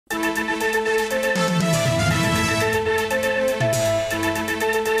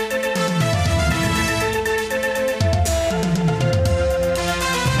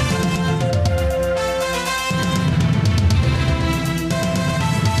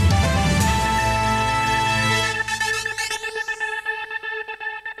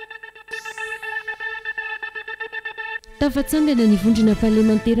tafatsangana ny vondrona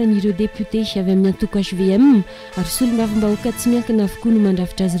parlementaire n'ireo député avy amin'ny antoko HVM ary solombavam-bahoaka tsy miankina avokoa no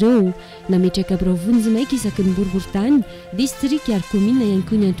mandrafitra azy ireo nametraka Braovonjinaika isaky ny boriboritany district ary commune ihany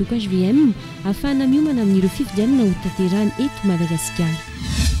koa ny antoko HVM ahafahana miomana amin'ireo fifidianana ho tanterahany eto Madagasikara.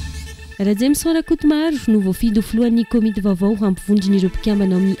 Rajaimson Rakotomaro no voafidy ho filohan'ny komity vaovao hampivondron'ireo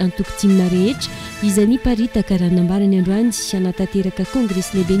mpikambana amin'ny antoko timina rehetra izay niparitaka raha nambarany androany hanatanteraka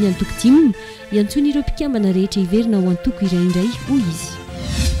kongresy lehibe ny antoko tim iantson'ireo mpikambana rehetra hiverina ho antoko iraindray hoy izy.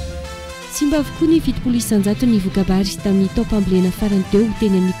 Tsy mba avokoa ny fitopolo isan-jato ny vokabary tamin'ny taopambolena farany teo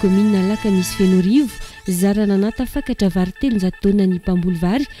teny amin'ny komina Alakamisy Fenorivo zarana natafakatra vary 300 taona ny mpamboly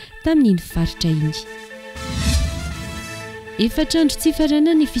vary tamin'iny faritra iny. Efatrandro tsy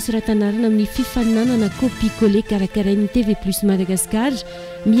farana ny fisoratanarana amin'ny fifaninanana copie-coller karakarain'ny TV Plus Madagascar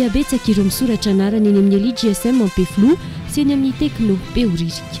mihabetsaka ireo misoratra anarana eny amin'ny Eli GSM ampeflo sy eny amin'ny tekno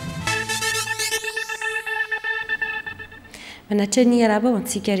beoririka. Manatra ny araba ho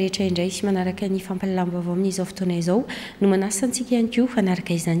antsika rehetra indray manaraka ny fampalalana vaovao amin'izao fotoana izao no manasa antsika ihany koa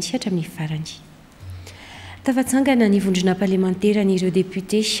hanaraka izany hatramin'ny farany. Tafatsangana ny vondrona parlementaire n'ireo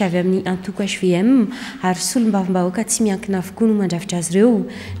député avy amin'ny antoko HVM ary solombavam-bahoaka tsy miankina avokoa no mandrafitra azy ireo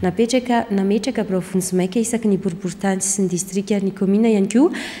nametraka Braovonjinaika isaky ny boriboritany sy ny district ary ny commune ihany koa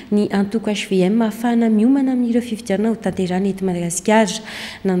ny antoko HVM ahafahana miomana amin'ireo fifidianana ho tanterahana eto Madagasikara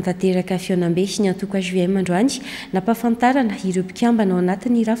nanatanteraka fionambe ny antoko HVM androany nampahafantarana ireo mpikambana ao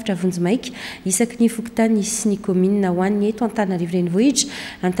anatin'ny rafitra Vonjinaika isaky ny fokontany sy ny commune ho an'ny eto Antananarivo renivohitra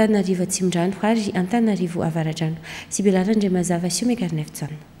Antananarivo Atsimondrano ary Antananarivo Avaradrano. Sibelarandre mazava sy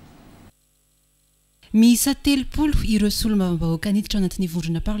mekarneftsana. Miisa 30 ireo solombavam-bahoaka niditra ao anatin'ny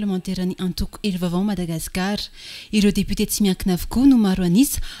vondrona parlementaire ny antoko Vaovao Madagasikara. Ireo député tsy miankina avokoa no maro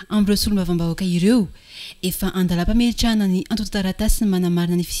anisa amin'ireo solombavam-bahoaka ireo. Efa andalam-pametrahana ny antoto-taratasy ny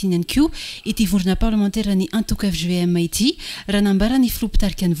manamarina ny fisiny ihany koa ity vondrona parlementaire ny antoko FGM ity raha nambara ny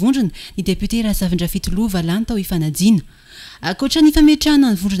filopitarika ny vondrona ny député Razavindra Fitolova lany tao ifanajiana. Akoatra ny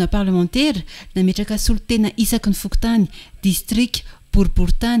fametrahana ny vondrona parlementaire nametraka solotena isaky ny fokontany district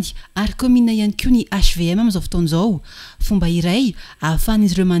boriboritany ary commune ihany koa ny HVM amin'izao fotoan'izao. Fomba iray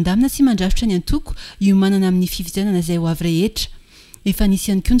ahafahan'izy ireo mandamina sy mandrafitra ny antoko iomanana amin'ny fifidianana izay ho avy rehetra. Efa nisy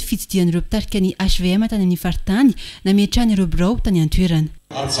ihany koa ny fitsidian'ireo mpitarika ny HVM tany amin'ny faritany nametrahan'ireo birao tany an-toerana.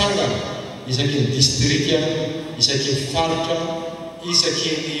 Atsangana isaky ny district isaky ny faritra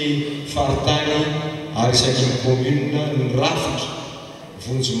isaky ny faritany ary isaky ny commune ny rafitra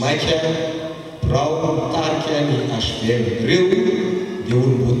Vonjinaika birao tarika ny HVM reo dia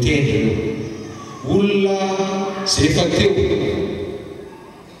olombotendry reo olona izay efa teo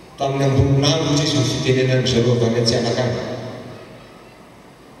tamin'ny amboninandro izy ny fitenenany zareo avy any Antsianakana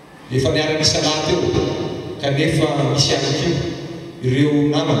efa niara-misy lahy teo kanefa misy anakio ireo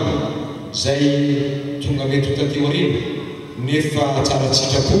namana izay tonga mety ho tateo arino nefa tsara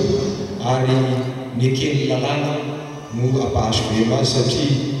tsitrapo ary nekeny lalàna no apa-HVM azy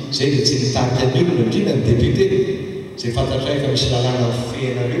satria izay dia tsy nitarika ny olona indrindra ny député izay fantatray fa misy lalàna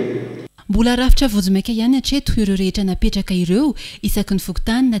fenareo. Mbola rafitra Vonjinaika ihany hatreto ireo rehetra napetraka ireo isaky ny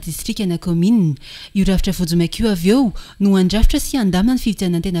fokontany na district na commune. Io rafitra Vonjinaika io avy eo no andrafitra sy andamina ny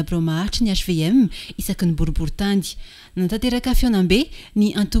fifidianana tena birao maharitra ny HVM isaky ny boriboritany. Nanatanteraka fionambe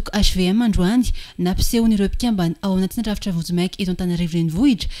ny antoko HVM androany nampisehon'ireo mpikambana ao anatin'ny rafitra Vonjinaika eto Antananarivo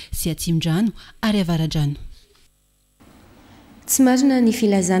renivohitra sy Atsimondrano ary Avaradrano. Tsy marina ny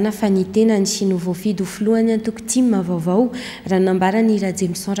filazana fa ny tenany sy no voafidy ho filohan'ny antoko timina vaovao raha nambarany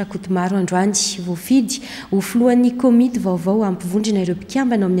Rajaimson Rakotomaro androany voafidy ho filohan'ny komity vaovao hampivondrona ireo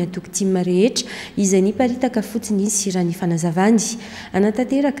mpikambana amin'ny antoko timina rehetra izay niparitaka fotsiny izy sy raha ny fanazavany.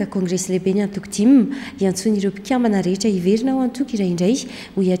 Anatanteraka kongresy lehibe ny antoko timina iantson'ireo mpikambana rehetra hiverina ao antoko iraindray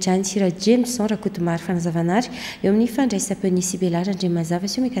ho hiatrany sy Rajaimson Rakotomaro fanazavanary eo amin'ny fandraisam-peny Sibelarandre mazava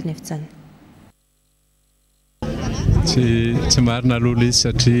sy mekarneftsana. Tsy marina aloha izy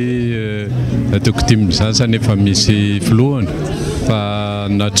satria antoko timina zany zany efa misy filohany fa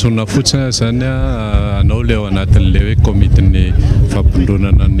natsona fotsiny zany anao le ao anatin'le hoe komitin'ny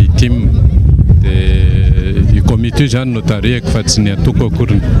fampindronana ny timina dia io komity io zany no tarihako fa tsy ny antoko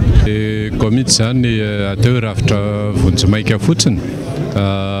akoriny. Komity zany atao rafitra Vonjinaika fotsiny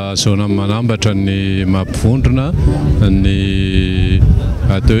zona manambatra ny mampivondrona ny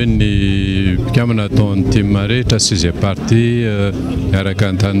atao hoe ny mpikambana ataon'ny timina rehetra sy izay parti miaraka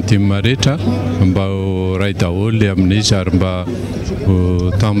an-tany timina rehetra mba ho ray daholo amin'izy ary mba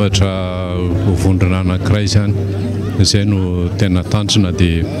ho tambatra ho vondrona anankiray zany. Izay no tena tanjona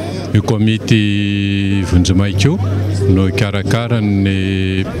dia io komity Vonjinaika io no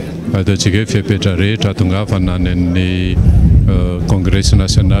ikarakarany ataontsika hoe fepetra rehetra atongavana ny Congrès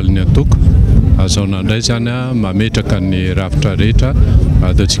national ny antoko azaona indray zany a mametraka ny rafitra rehetra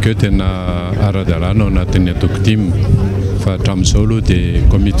ataontsika hoe tena ara-dalàna ao anatin'ny atokotimy fa hatramin'izao aloha dia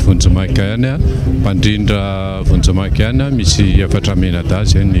komity vonjimaka ihany a mpandrindra vonjimaka ihany a misy 4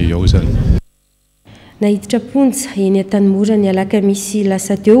 menadazy ny ao zany. Nahiditra ponja eny an-tanimora ny alakamisy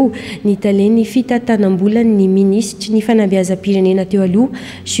lasa teo ny taleny fitantanam-bola ny minisitry ny fanabeazam-pirenena teo aloha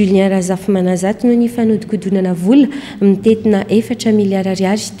Julien Razafimanazato no ny fanodikodonana vola mitetina 4 miliara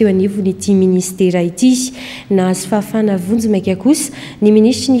ariary teo anivon'ity ministera ity. Nahazo fahafana vonjimaka kosa ny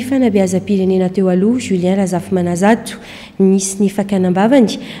ministry ny fanabeazam-pirenena teo aloha Julien Razafimanazato. Nisy ny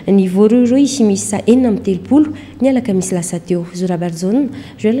fakanambavany ny voaroroy sy misy 4 ny alakamisy lasa teo. Zorabarzone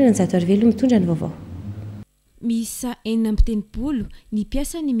Jolay Nanjato Arvelo mitondra ny vaovao. Misa 4 ny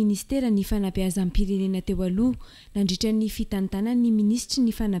piasa ny ministera ny fanabeazam-pirenena teo aloha nandritra ny fitantanana ny ministry ny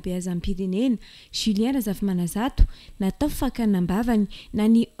fanabeazam-pirenena Julien Razafimanazato natao fakanambavany na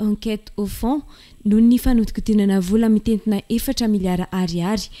ny enquête au fond noho ny fanodikodinana vola mitentina 4 miliara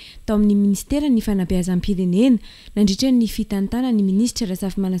ariary tao amin'ny ministera ny fanabeazam-pirenena nandritra ny fitantanana ny ministra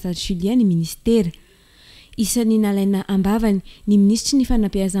Razafimanazato Julien ny ministera. Isan'ny nalaina ambavany ny ministry ny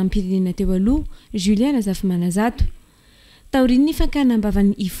fanabeazam-pirenena teo aloha Julien Razafimanazato. Taoriny ny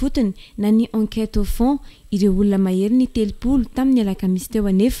fakanambavany ifotony na ny enquête au fond ireo olona mahery ny 30 tamin'ny alakamisy teo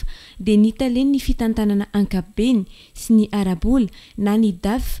anefa dia nitaleny ny fitantanana ankapobeny sy ny arabola na ny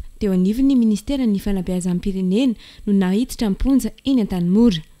DAF teo anivon'ny ministera ny fanabeazam-pirenena no nahiditra amponja eny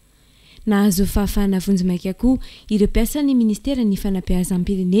an-tanimora. Nahazo fahafahana vonjimaka koa ireo piasa ny ministera ny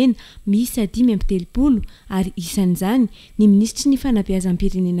fanabeazam-pirenena misy 530 ary isan'izany ny ministry ny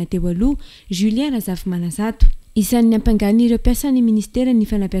fanabeazam-pirenena teo aloha Julien Razafimanazato. Isan'ny ampangany ireo piasa ny ministera ny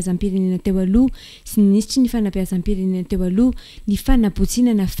fanabeazam-pirenena teo aloha sy ny ministry ny fanabeazam-pirenena teo aloha ny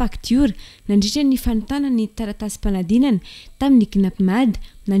fanabotsinana faktiora nandritra ny fanotana ny taratasy-panadinana tamin'ny knapmad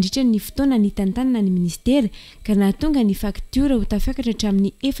nandritra ny fotoana ny tantanana ny ministera ka nahatonga ny faktiora ho tafakatra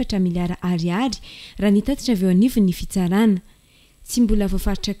hatramin'ny 4 miliara ariary raha nitatitra avy eo anivon'ny fitsarana. Tsy mbola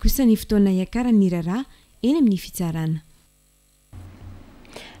voafaritra kosa ny fotoana iakara ny rara eny amin'ny fitsarana.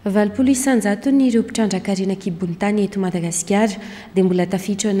 20 isanjato ny ireo mpitrandrakarena kibonitany eto Madagasikara dia mbola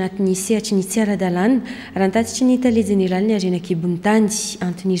tafiditra anatin'ny sehatry ny tsy ara-dalàna raha nitatitry ny tale jeneraly ny arena kibonitany.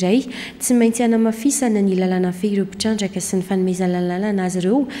 Antony iray tsy maintsy hanamafisana ny lalàna fe ireo mpitrandraka sy ny fanomezana lalàna azy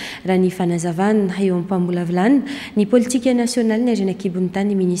ireo raha ny fanazavana eo am-pamolavolana ny politika nasionaly ny arena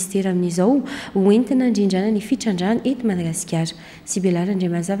kibonitany ministera amin'izao hoentina indrindrana ny fitrandrana eto Madagasikara. Sibelara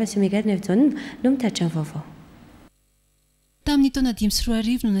Andriamazava sy Megarina Evjona no mitaritra ny vaovao. Tamin'ny taona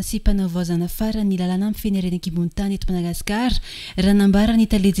 2024 no nasipanavoazana fara ny lalàna amin'ny feny arena kibonitany eto Madagasikara raha nambara ny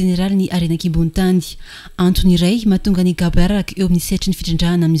tale jeneraly ny arena kibonitany. Antony iray mahatonga ny gabaraka eo amin'ny sehatry ny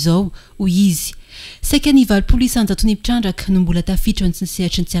fitrandrahana amin'izao hoy izy. Saika ny 20 isanjato ny mpitrandraka no mbola tafiditra ny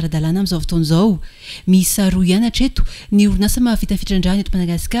sehatry ny tsy ara-dalàna amin'izao fotoan'izao. Miisa 2 ihany hatreto ny orinasa mahavita fitrandrahana eto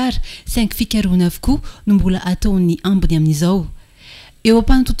Madagasikara saingy fikarohana avokoa no mbola ataon'ny ambiny amin'izao. Eo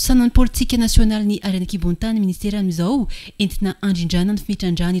am-panototosana ny politika nasionaly ny arena kibonitany ministera amin'izao entina andrindrana ny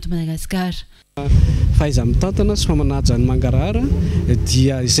fitrandrahana eto Madagasikara. Faiza mitantana sy famanaja ny mangarahara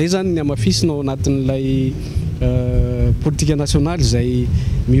dia izay zany ny amafisina ao anatin'ilay politika nasionaly izay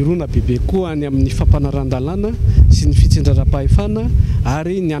mirona bebe koa any amin'ny fampanaran-dalàna sy ny fitsindraram-pahefana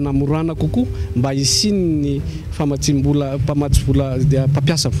ary ny anamorana kokoa mba hisiny ny mpamatsy vola dia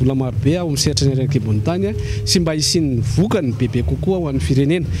mpampiasa vola marobe ao amin'ny sehatry ny arena kibonitany sy mba hisiny ny vokany bebe kokoa ho an'ny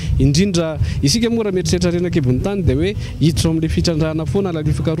firenena. Indrindra isika moa raha mieritreritra arena kibonitany dia hoe hiditra amin'ilay fitrandrahana foana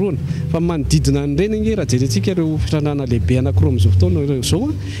lalao fikarohana fa manodidina an'ireny nge raha jerentsika ireo fitrandrahana lehibe anankiroa amin'izao fotoana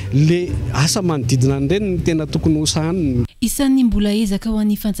izao le asa manodidina an'ireny ny tena tokony hosahaniny. Isan'ny mbola ezaka ho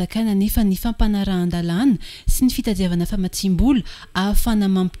an'ny fanjakana nefa ny fampanarahan-dalàna sy ny fitadiavana famatsim-bola ahafana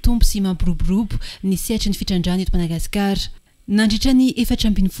mampitombo sy mampiroborobo ny sehatry ny fitrandrahana eto Madagasikara. Nandritra ny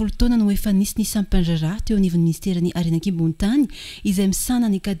 470 taona no efa nisy ny sampandraraha teo anivon'ny ministera ny arena kibonitany izay misana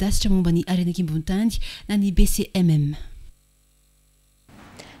ny kadasitra momba ny arena kibonitany na ny BCMM.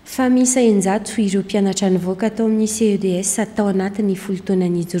 Fa misa 100 ireo mpianatra nivoaka tao amin'ny CEDS tao anatin'ny 10 taona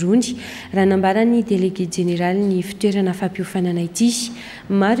nijorony raha nambarany délégué général ny fitoerana fampiofanana ity.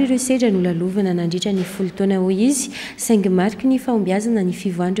 Maro ireo sedra nolalovana nandritra ny 10 taona hoy izy saingy mariky ny fahombiazana ny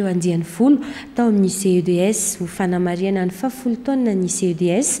fivoandreo andiany 10 tao amin'ny CEDS ho fanamariana ny 10 taona ny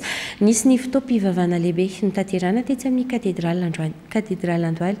CEDS nisy ny fitoam-pivavahana lehibe notanterana tetsy amin'ny katedraly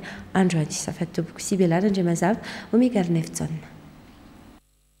Andohalo androany. Safatoboko Sibelara Andriamazava Omega Arnefton.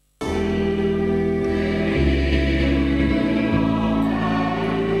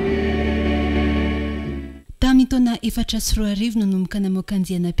 Tamin'ny taona efatra sy roa arivo nanomboka namoaka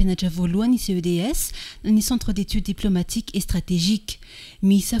andiana mpianatra voalohany CEDS ny centre d'études diplomatiques et stratégiques.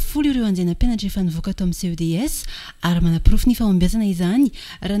 Miisa 10 ireo andiana mpianatra efa nivoaka tao amin'ny CEDS ary manaprofy ny fahombiazana izany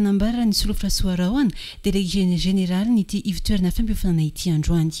raha nambarara ny solofra Soaraoana délégué général nyty ivitoerana fampiofana ity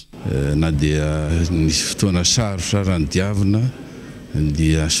androany. Na dia nisy fotoana sarotra raha ny diavina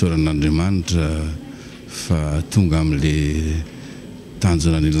dia soran'Andriamanitra fa tonga amin'le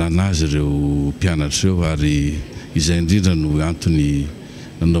tanjona ny lanazy ireo mpianatra ireo ary izay indrindra no antony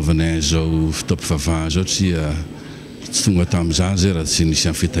nanaovana izao fitaom-pivavahana izao tria tsy tonga tamin'izany zay raha tsy nisy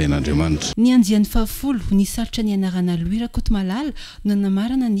amin'ny fitahin'Andriamanitra. Ny andiany 10 ny sarotra ny anarana Louis Rakotomalala no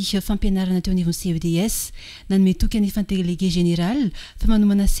namarana ny fampianarana teo anivon'ny CEDS nanome toky ny délégué général fa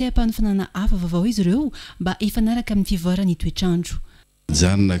manomana seha-panofanana hafa vaovao izy ireo mba hifanaraka amin'ny fivoarany toetrandro.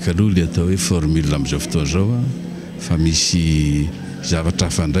 Janona kalolo atao hoe formule amin'izao fotoana izao fa misy zavatra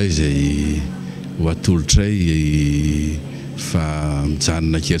fandray izay ho atolotray fa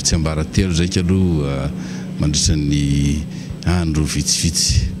mijanona kely tsy ambaratelo zay kaloha mandritra ny andro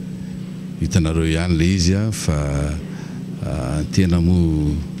vitsivitsy hitanareo ihany le izy fa tena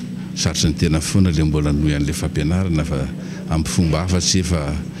moa sarotra ny tena foana le mbola noho an'le fampianarana fa amin'ny fomba hafa tsy efa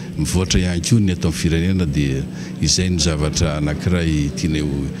mivoatra ihany koa ny atao amin'ny firenena dia izay ny zavatra anankiray tiana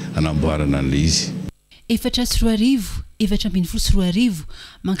anamboarana an'le izy. Efatra sy roa arivo, efatra ambin'ny folo sy roa arivo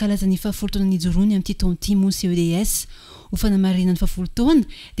mankalaza ny 10 taona nijoroany amin'ny tytaonty moa CEDS. Ho fanamarina ny 10 taona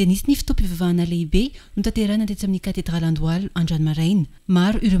dia nisy ny fitaom-pivavahana lehibe no tanterahina tetsy amin'ny katedraly Andohalo androany maraina.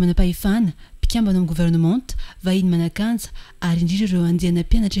 Maro ireo manam-pahefana, mpikambana amin'ny gouvernement, vahiny manakanja ary indrindra ireo andiana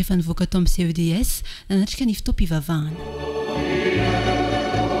mpianatra efa nivoaka tao amin'ny CEDS nanatrika ny fitaom-pivavahana.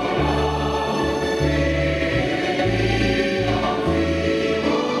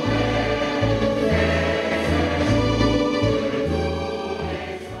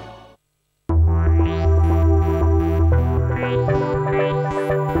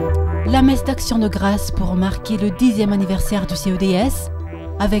 La messe d'action de grâce pour marquer le 10e anniversaire du CEDS,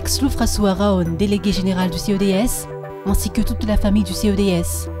 avec Sloufra Soaraon, délégué général du CEDS, ainsi que toute la famille du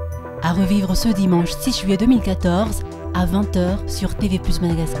CEDS, à revivre ce dimanche 6 juillet 2014 à 20h sur TV+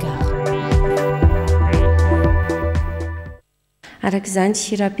 Madagascar. Arak'izany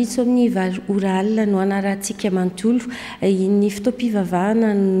rapitso amin'ny valo ora alina no anarantsika manontolo ny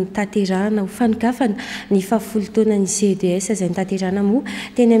fitaom-pivavahana ny tanterahana ho fanokafana ny 10 taona ny CEDS izay nitanterahana moa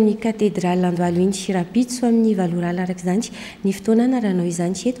teny amin'ny katedraly Andohalo iny rapitso amin'ny valo ora alina arak'izany ny fotoana anaranao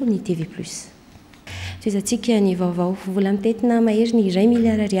izany eto amin'ny TV+. Toizantsika ny vaovao vola mitetina mahery ny 1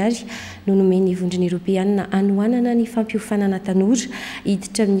 miliara ariary no nomeny vondrony Europeanina anohanana ny fampiofanana tanora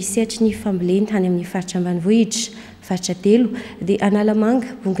hiditra amin'ny sehatry ny fambolena any amin'ny faritra ambanivohitra. Faritra telo dia Analamanga,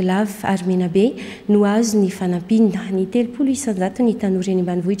 Bongolava ary Menabe no azo ny fanampinina ny 300 ny tanora eny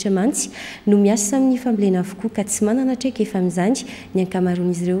ambanivohitra mantsy no miasa amin'ny fambolena avokoa ka tsy manana traikefa amin'izany ny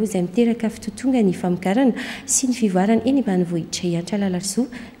ankamaroan'izy ireo izay miteraka fitotonga ny famokarana sy ny fivoarana eny ambanivohitra. Iantra Lalasoa,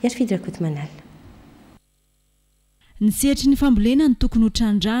 Yarfidy Rakotomanala. Ny sehatry ny fambolena ny tokony ho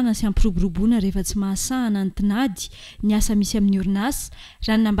trandrahana sy ampiroboroboana rehefa tsy mahasahana ny tinady ny asa misy amin'ny orinasa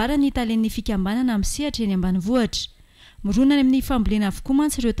raha ny nambara ny talen'ny fikambanana amin'ny sehatra eny ambanivohitra. Mironana amin'ny fambolena avokoa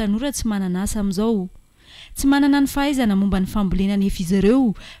mantsy ireo tanora tsy manana asa amin'izao. Tsy manana ny fahaizana momba ny fambolena nefa izy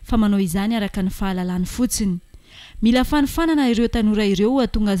ireo fa manao izany araka ny fahalalany fotsiny. Mila fanofanana ireo tanora ireo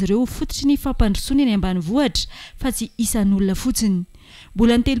hahatonga azy ireo fototry ny fampandrosoana eny ambanivohitra fa tsy isan'olona fotsiny.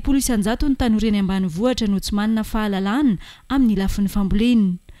 Mbola ny 300 ny tanora eny ambanivohitra no tsy manana fahalalana amin'ny lafin'ny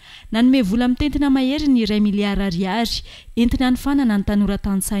fambolena. Nanome vola mitentina mahery ny 1 miliara ariary entina hanofanana ny tanora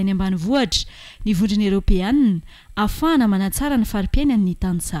tantsaha eny ambanivohitra ny vondrony Europeanina ahafahana manatsara ny fari-piainan'ny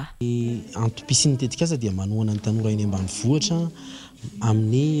tantsaha. Antom-pisiany tetikasa dia manohana ny tanora eny ambanivohitra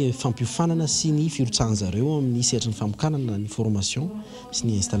amin'ny fampiofanana sy ny firotsahan'zareo amin'ny sehatry ny famokarana ny formation sy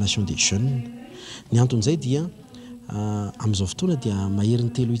ny installation des jeunes. Ny anton'izay dia amin'izao fotoana dia mahery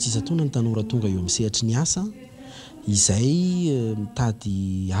ny 3 isan-taona ny tanora tonga eo amin'ny sehatry ny asa izay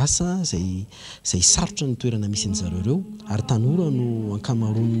mitady asa zay sarotra ny toerana misy an'zareo ireo ary tanora no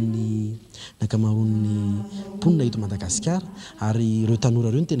ankamaroan'ny mponina eto Madagasikara ary ireo tanora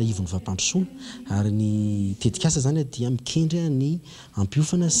ireo no tena ivon'ny fampandrosoana ary ny tetikasa zany dia mikendry ny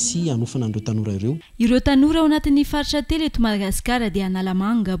ampiofana sy anofana an'ireo tanora ireo. Ireo tanora ao anatin'ny faritra telo eto Madagasikara dia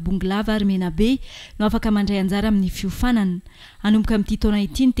Analamanga, Bongolava ary Menabe no afaka mandray anjara amin'ny fiofanana. Anomboka amin'ity taona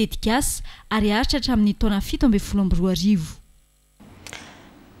ity ny tetikasa ary haritra hatramin'ny taona 17 ambin'ny folo amby roa arivo.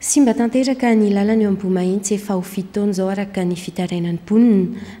 Sy mba tanteraka ny lalana eo am-bomahintsy efa ho 7 taona zao araka ny fitarainan'ny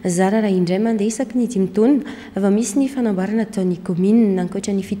mponina. Zara raha indray mandeha isaky ny 5 taona va misy ny fanamboarana ataon'ny komina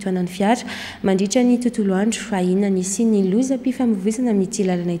nankoatra ny fitohanan'ny fiara mandritra ny tontolo andro ahina ny sy ny loza-pifamoivoizana amin'ity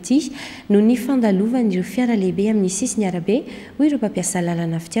lalana ity noho ny fandalovan'ireo fiara lehibe amin'ny sisiny arabe hoy ireo mpampiasa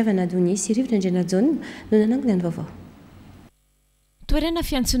lalana fitiavana adony sy rivotra indrena jaune no nanangona ny vaovao. Toerana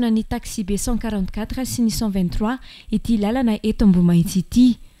fiantsonan'ny taxi B 144 sy ny 123 ity lalana eto am-bomahintsy ity.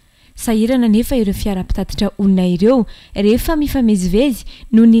 Sahirana nefa ireo fiara mpitatitra olona ireo rehefa mifamezivezy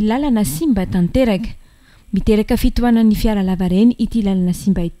noho ny lalana simba tanteraka. Miteraka fitohanan'ny fiara lavareny ity lalana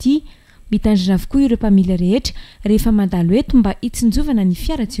simba ity, mitandrina avokoa ireo mpamily rehetra rehefa mandalo eto mba hitsinjovana ny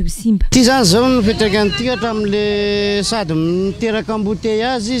fiara tsy ho simba. Ty zany zao nipetraka an'ity hatramin'le sady miteraka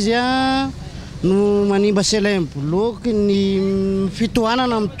embouteillage izy no manimba selay bloky ny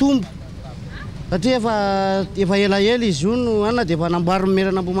fitohanana mitombo. Satria efa elaela izy io no ana dia efa namboary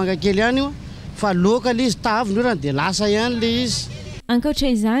merana Mbomanga kely ihany io fa local izy tavy dia lasa ihany le izy. Ankoatra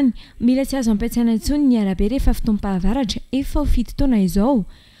izany, mila tsy azo ampiasaina intsony ny arabe rehefa fotoam-pahavaratra efa ho 7 taona izao.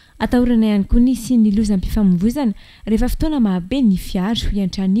 Atahorana ihany koa ny sy ny lozam-pifamoivoizana rehefa fotoana mahabe ny fiara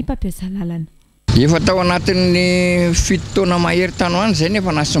hiantrany mpampiasa lalana. Efa tao anatin'ny 7 taona mahery tanoany zay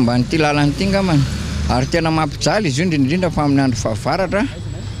nefa nasomban'ity lalana ity ngamany. Ary tena mampijaly izy io indrindra fa amin'ny andro fahavaratra.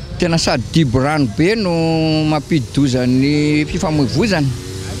 Tena sady dibo rano be no mampidi-dozan'ny fifamoivoizana.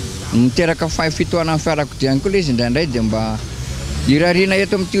 Miteraka fitohanan'ny fiarakodia koa izy indraindray dia mba irariana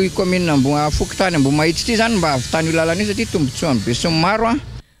eto amin'ity commune Fokotany Ambomahitsy ity zany mba ahavitany io lalana io satria tombotsoany be sy maro.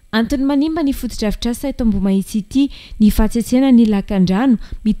 Antony manimba ny fotodrafitrasa eto Ambomahitsy ity ny fahatsiatsiana ny lakan-drano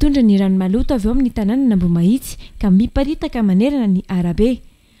mitondra ny rano maloto avy eo amin'ny tanàna Ambomahitsy ka miparitaka manerana ny arabe.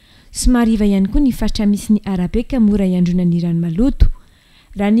 Somary iva ihany koa ny faritra misy ny arabe ka mora iandrona ny rano maloto.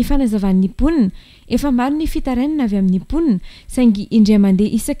 Raha ny fanazavan'ny mponina, efa maro ny fitarainana avy amin'ny mponina saingy indray mandeha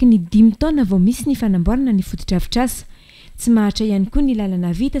isaky ny 5 taona vao misy ny fanamboarana ny fotodrafitrasa. Tsy mahatra ihany koa ny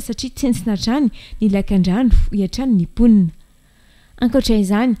lalana vita satria tsy entsina hatrany ny lakan-drano hiatrany ny mponina. Ankoatra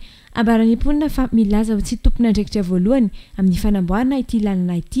izany, abaran'ny mponina fa milaza ho tsy tompona andraikitra voalohany amin'ny fanamboarana ity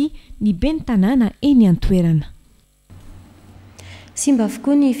lalana ity ny ben'ny tanàna eny an-toerana. Simba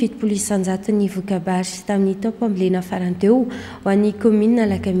avokoa ny fitopolo isan-jato ny vokabary tamin'ny topo ambolena farany teo ho an'ny komina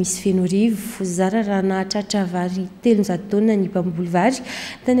Alakamisy Fenorivo. Zara raha nahatratra vary 300 taona ny mpamboly vary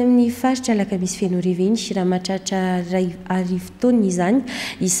tany amin'ny faritra Alakamisy Fenorivo iny raha mahatratra 10 taona izany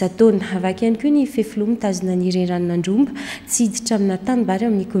isa-taona. Avaky ihany koa ny fefilo mitazona ny renranon'Andromba tsy hiditra amina tanimbary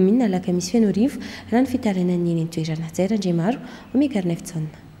amin'ny komina Alakamisy Fenorivo raha ny fitarainan'ny eny an-toerana. Jairandremaro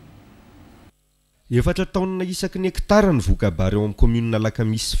omegarneftsona. 4 taona isaky ny hektara ny vokabary ao amin'ny komina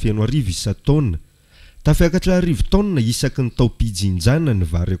Alakamisy Fenorivo isa-taona. Tafiakatra 10 taona isaky ny tao-pijinjana ny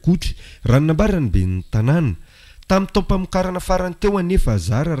vary akotry raha nambarany be ny tanàna. Tamin'ny tao-pamokarana farany teo anefa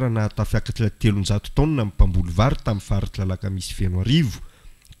zara raha nahatafiakatra 300 taona amin'ny mpamboly vary tamin'ny faritra Alakamisy Fenorivo.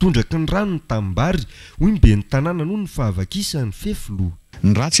 Tondraky ny rano ny tanimbary hoy ny be ny tanàna noho ny fahavakisa ny fefilo.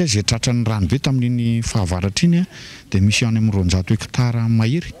 Ny ratsy izay tratra ny rano be tamin'iny fahavaratra iny dia misy any amin'ny 200 hektara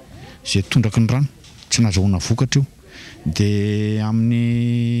mahery izay tondraky ny rano. Tsy nazahoana vokatra io dia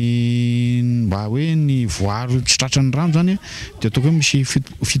amin'ny mba hoe ny voaro tsy tratra ny rano zany dia ataoko hoe misy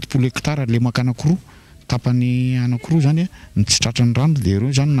 70 hektara lemaka anankiroa tapany anankiroa zany ny tsy tratra ny rano dia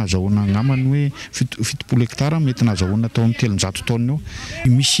ireo zany nazahoana ngamany hoe 70 hektara mety nazahoana tao amin'ny 300 taona eo.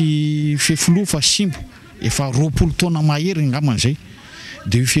 Misy fefilo fa simbo efa 20 taona mahery ngamany zay.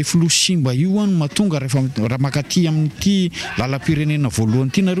 Dia fefilo simba io no mahatonga rehefa makaty amin'ity lalam-pirenena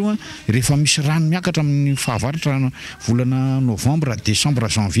voalohany ity nareo rehefa misy rano miakatra amin'ny fahavaratra volana novambra, desambra,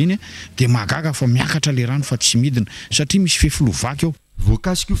 janvier dia mahagaga fa miakatra le rano fa tsy midina satria misy fefilo vaky ao.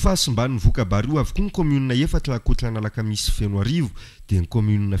 Voakasika io fahasimban'ny vokabary io avokoa ny komuna 4 ankoatran'ny Alakamisy Fenorivo dia ny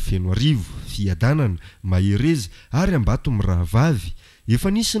komuna Fenorivo, Fiadanana, Mahereza ary Ambato Mirahavavy.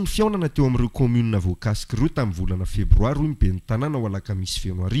 Efa nisy ny fiaonana teo amin'ireo komuna voakasika ireo tamin'ny volana febroary hoy ny be ny tanàna ao Alakamisy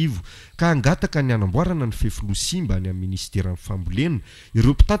Fenorivo ka hangataka ny anamboarana ny fefilo simba any amin'ny ministeran'ny fambolena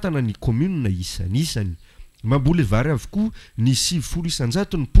ireo mpitantana ny komuna isan'isany. Mamboly vary avokoa ny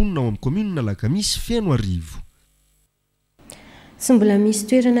 700 ny mponina ao amin'ny komuna Alakamisy Fenorivo. Sy mbola misy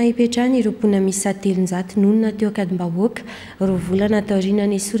toerana hipetrahana ireo mponina misy 700 nonina teo Akadimbahoaka. Roa volana taoriana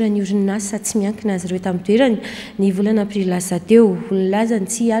ny esorany orinasa tsy miankina azy ireo tamin'ny toerany ny volana aprily lasa teo. Nilaza ny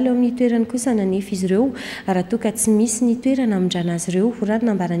tsy hiala amin'ny toerany kosa nanefa izy ireo raha toa ka tsy misy ny toerana amindrana azy ireo raha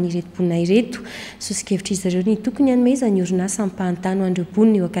nambarany ireto mponina ireto. Sosikevitra izy ireo ny tokony hanomezany orinasa ampahantano an'ireo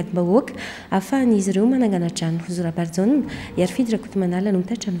mponina eo Akadimbahoaka ahafahan'izy ireo manangana trano. Zorabarjona Yarfidra Kotomanala no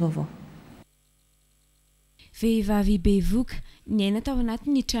mitaritra ny vaovao. vehivavy bevoka niaina tao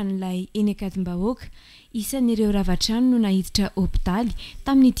anatin'ny tranolay eny Akadimbahoaka. Isan'ireo ravatrano no nahiditra hôpitaly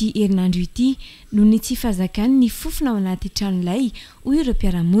tamin'ity herinandro ity noho ny tsy fahazakany ny fofona ao anaty tranolay hoy ireo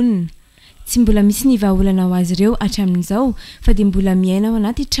mpiara-monina. Tsy mbola misy ny vahaolana ho azy ireo hatramin'izao fa dia mbola miaina ao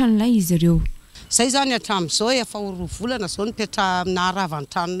anaty tranolay izy ireo. Zay zany hatramin'izao efa ho 2 volana zao nipetra amina ravan'ny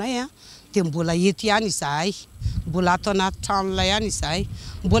tranonay dia mbola eto ihany izahay, mbola ato anaty tranolay ihany izahay,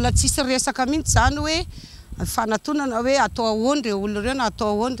 mbola tsisy resaka mihitsy zany hoe fanatonana hoe atao ahoana ireo olona ireo na atao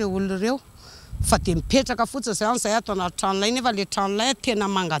ahoana ireo olona ireo fa dia mipetraka fotsiny zany zahay ato anaty tranolay nefa le tranolay tena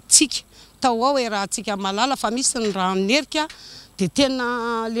mangatsiaka tao ao raha tsika malala fa misy ny ranonerika dia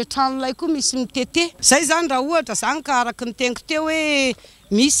tena le tranolay koa misy mitete. Zay zany raha ohatra zany ka araka ny teniko teo hoe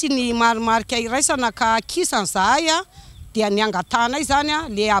misy ny marimarika iraisana ka kisany zahay dia ny angatanay zany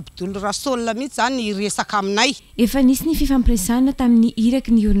le Abdul Rasoul mihitsy zany ny resaka aminay. Efa nisy ny fifampiresahana tamin'ny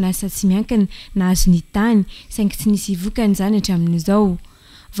iraky ny orinasa tsy miankina nahazo ny tany saingy tsy nisy vokany zany hatramin'izao.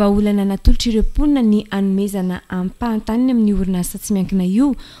 Vahaolana natolotra ireo mponina ny anomezana ampahantaniny amin'ny orinasa tsy miankina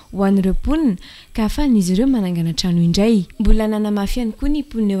io ho an'ireo mponina ka ahafahan'izy ireo manangana trano indray. Mbola nanamafy ihany koa ny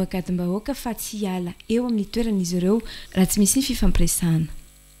mponina eo Akadimbahoaka fa tsy hiala eo amin'ny toeran'izy ireo raha tsy misy ny fifampiresahana.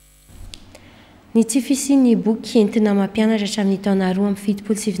 Ny tsy fisian'ny boky entina mampianatra hatramin'ny taona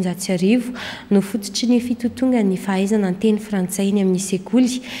 2017 no fototry ny fitotonga ny fahaizana ny teny frantsay eny amin'ny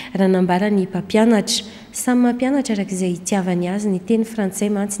sekoly raha nambara ny mpampianatra. Samy mampianatra arak'izay itiavany azy ny teny frantsay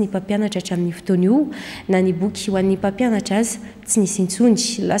mantsy ny mpampianatra hatramin'ny fotoana io na ny boky ho an'ny mpampianatra azy tsy nisy intsony.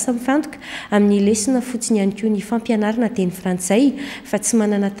 Lasa mifantoka amin'ny lesona fotsiny ihany koa ny fampianarana teny frantsay fa tsy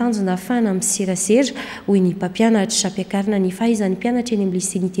manana tanjona ahafahana miserasera hoy ny mpampianatra. Ampiakarina ny fahaizan'ny mpianatra eny amin'ny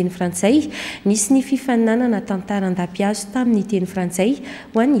lyseeny teny frantsay, nisy ny fifaninanana tantara an-dampiazo tamin'ny teny frantsay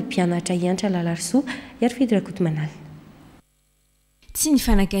ho an'ny mpianatra Iantra Lalarsoa Yarfedrakotomanal. Tsy ny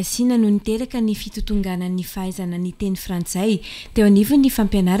fanagasiana no niteraka ny fitotonganan'ny fahaizana ny teny frantsay teo anivon'ny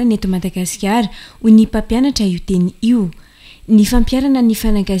fampianarana eto Madagasikara hoy ny mpampianatra io teny io. Ny fampiarana ny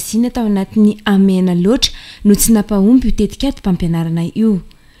fanagasiana tao anatin'ny amena loatra no tsy nampahomby io tetika ato mpampianarana io.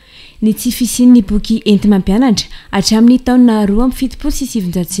 Ny tsy fisian'ny boky enti-mampianatra hatramin'ny taona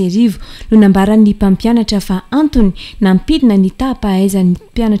 2017 no nambaran'ny mpampianatra fa antony nampidina ny taha-pahaizan'ny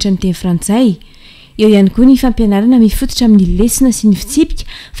mpianatra ny teny frantsay. Eo ihany koa ny fampianarana mifototra amin'ny lesona sy ny fitsipika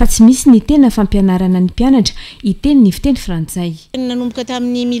fa tsy misy ny tena fampianarana ny mpianatra hiteny ny fiteny frantsay. Nanomboka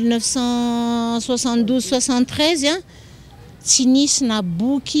tamin'ny 1972-73 tsy nisy na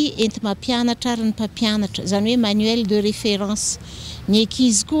boky enti-mampianatra ary ny mpampianatra, zany hoe manuel de référence. Ny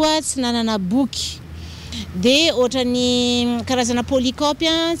ankizy koa tsy nanana boky dia ohatran'ny karazana polycope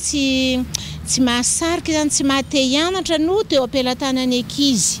tsy mahasarika zany, tsy mahate hianatra no teo ampelantanany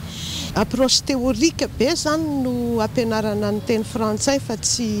ankizy. Approche théorique be zany no ampianarana ny teny frantsay fa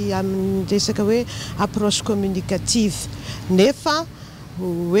tsy amin'ny resaka hoe approche communicative. Nefa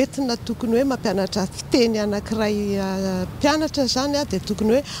hoentina tokony hoe mampianatra fiteny anankiray mpianatra zany dia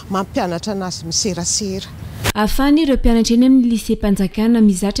tokony hoe mampianatra anazy miserasera. Ahafahany ireo mpianatra eny amin'ny lycée Mpanjakana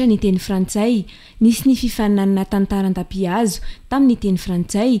mizatra ny teny frantsay. Nisy ny fifaninanana tantara an-dampiazo tamin'ny teny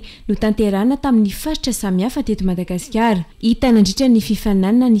frantsay no tanterana tamin'ny faritra samihafa teto Madagasikara. Hita nandritra ny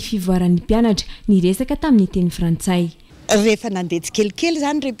fifaninanana ny fivoaran'ny mpianatra ny resaka tamin'ny teny frantsay. Rehefa nandeha tsikelikely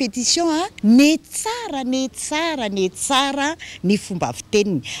zany répétition ne tsara ny fomba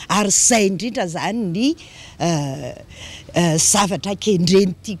fiteniny ary zay indrindra zany ny zavatra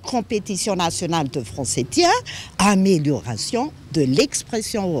kendren'ity compétition nationale de français ty amélioration de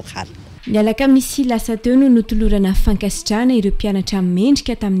l'expression orale. Nialaka misy lasa teo no notolorana fankasitrahana ireo mpianatra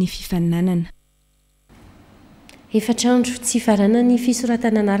mendrika tamin'ny fifaninanana. Efatrandro tsy farana ny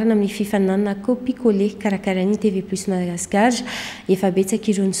fisoratana anarana amin'ny fifaninanana copie-coller karakarain'ny TV+ Madagasikara. Efa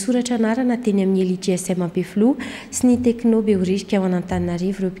betsaka ireo ny soratra anarana teny amin'ny LGSM Ampeflo sy ny Tekno Beoririka ao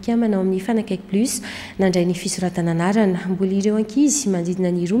Antananarivo ireo mpikamana ao amin'ny Fanakaiky Plus nandray ny fisoratana anarana. Mbola ireo ankizy manodidina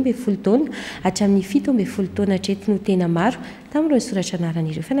ny 12 taona hatramin'ny 17 taona hatreto no tena maro tamin'ireo soratra anarana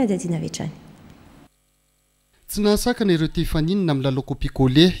ireo fanadihadiana vetrany. Tsy nahasakana ireo tefaninina amin'ny lalao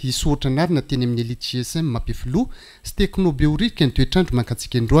copie-coller hisoratra anarana teny amin'ny LGSM Mapefilo sy Tekno Beoririka ny toetrandro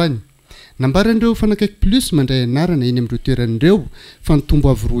mankatsika androany. Nambaran'ireo Fanakaiky Plus mandray anarana eny amin'ireo toeran'ireo fa nitombo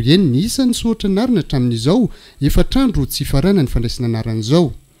avy roa eny ny isan'ny soratra anarana hatramin'izao efatrandro tsy farana ny fandraisana anarana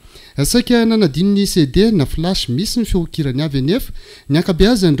izao. Saika nanadino ny CD na flash misy ny feokirany avy anefa ny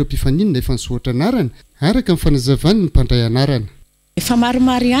ankabeazan'ireo mpifaninina efa nisoratra anarana araka ny fanazavany ny mpandray anarana. Efa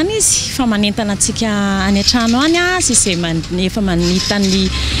maromaro ihany izy fa manentana antsika any an-trano any sy izay efa manita ny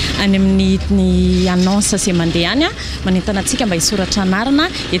any amin'ny annonce sy mandeha any manentana antsika mba hisoratra anarana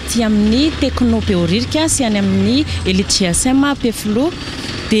ety amin'ny Tekno Beoririka sy any amin'ny LGSM Peflo.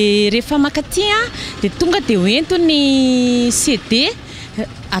 Dia rehefa makaty dia tonga dia hoento ny CD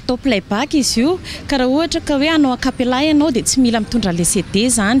atao playback izy io ka raha ohatra ka hoe anao acapella ianao dia tsy mila mitondra le CD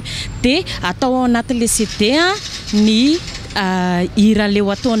zany dia atao ao anatin'le CD ny hira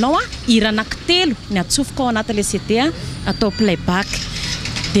leo ataonao hira anankitelo ny atsofoka ao anatin'le CD atao playback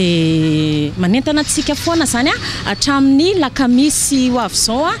dia manentana antsika foana zany hatramin'ny lakamisy ho avy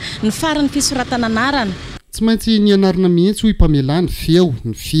izao ny farany fisoratana anarana. Tsy maintsy nianarana mihitsy hoy mpamelany feo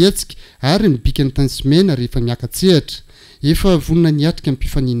ny fihetsika ary ny bika ny tansimena rehefa miakatsehatra. Efa vonina niatrika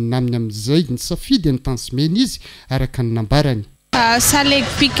ampifaninina aminy amin'izay ny safidy ny tansimena izy araka ny nambarany. Saleg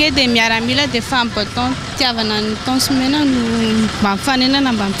piqué dia miaramila dia fa important tiavana ny tansimena no mba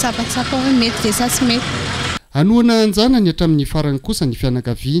mifanenana mba mitsapatsapa hoe mety dia sa tsy mety. Anoana anjana ny hatramin'ny farany kosa ny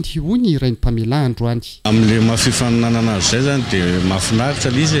fianakaviany hoy ny iray ny mpamela androany. Amin'le mafifaninanana azy zay zany dia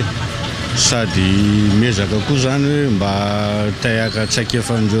mahafinaritra izy sady miezaka koa zany hoe mba tahaka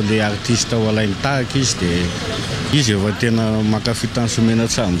tsaikefan'ireo le artiste ho alainy tahaka izy dia izy efa tena makafy tansimena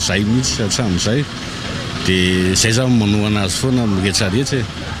hatramin'izay mihitsy hatramin'izay dia zay zany manohana azy foana miretsaretra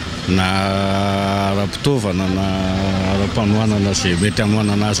na ara-pitaovana na ara-panohanana zay mety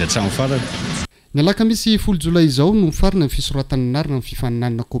hanohanana azy hatramin'ny farany. Ny alakamisy 10 Jolay izao no farana ny fisoratana anarana ny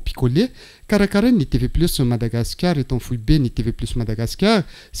fifaninanana copier-coller karakara ny TV+ Madagascar eto amin'ny foibe ny TV+ Madagascar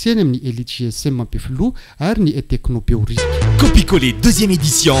sy any amin'ny Elite GSM Mampefilo ary ny Techno Beorisque. Copier-coller deuxième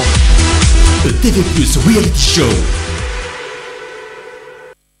édition TV+ Reality Show.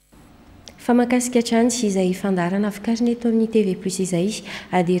 Fa makasika hatrany izay fandarana afikarina eto amin'ny TV+ izay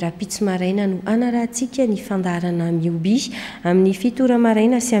ady rapitsy maraina no anarahantsika ny fandarana mioby amin'ny 7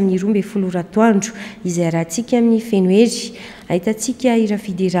 maraina sy amin'ny 12 atoandro izay arahantsika amin'ny fenohery. Ahitantsika hira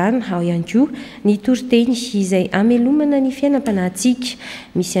fidirana ao ihany koa ny toriteny izay amelomana ny fiainam-panahintsika.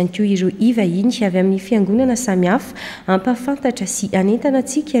 Misy ihany koa ireo ivahiny avy amin'ny fiangonana samihafa ampahafantatra sy anentana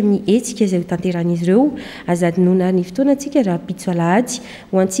antsika amin'ny hetsika izay ho tanteran'izy ireo. Azadinona ny fotoanantsika raha pitso alahady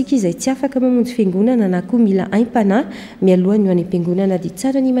ho antsika izay tsy afaka mamonjy fiangonana na koa mila aim-panahy mialohan'ny ho any am-piangonana dia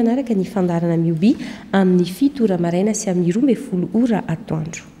tsara ny manaraka ny fandarana mioby amin'ny 7 maraina sy amin'ny 12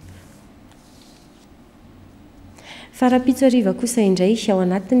 atoandro. Farapitso ariva kosa indray ao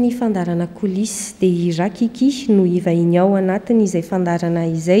anatin'ny fandarana coulisse dia irakiki no ivahiny ao anatiny izay fandarana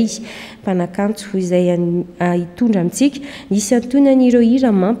izay mpanakanto izay hitondra amintsika nisy antonan'ireo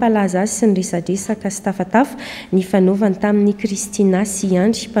hira mampalaza azy sy ny resadresaka sy tafatafa ny fanaovany tamin'ny Kristina sy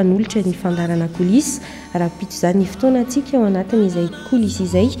Andry mpanolotra ny fandarana coulisse. Rapitso zany ny fotoanantsika ao anatin'izay coulisse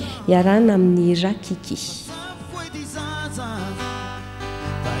izay iarahana amin'ny rakiki.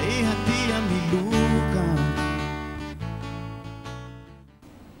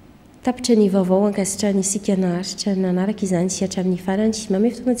 Tapitra ny vaovao ankasitrany isika naharitra nanaraka izany sy hatramin'ny farany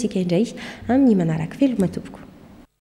mamay fotoanantsika indray amin'ny manaraka veloma tompoko.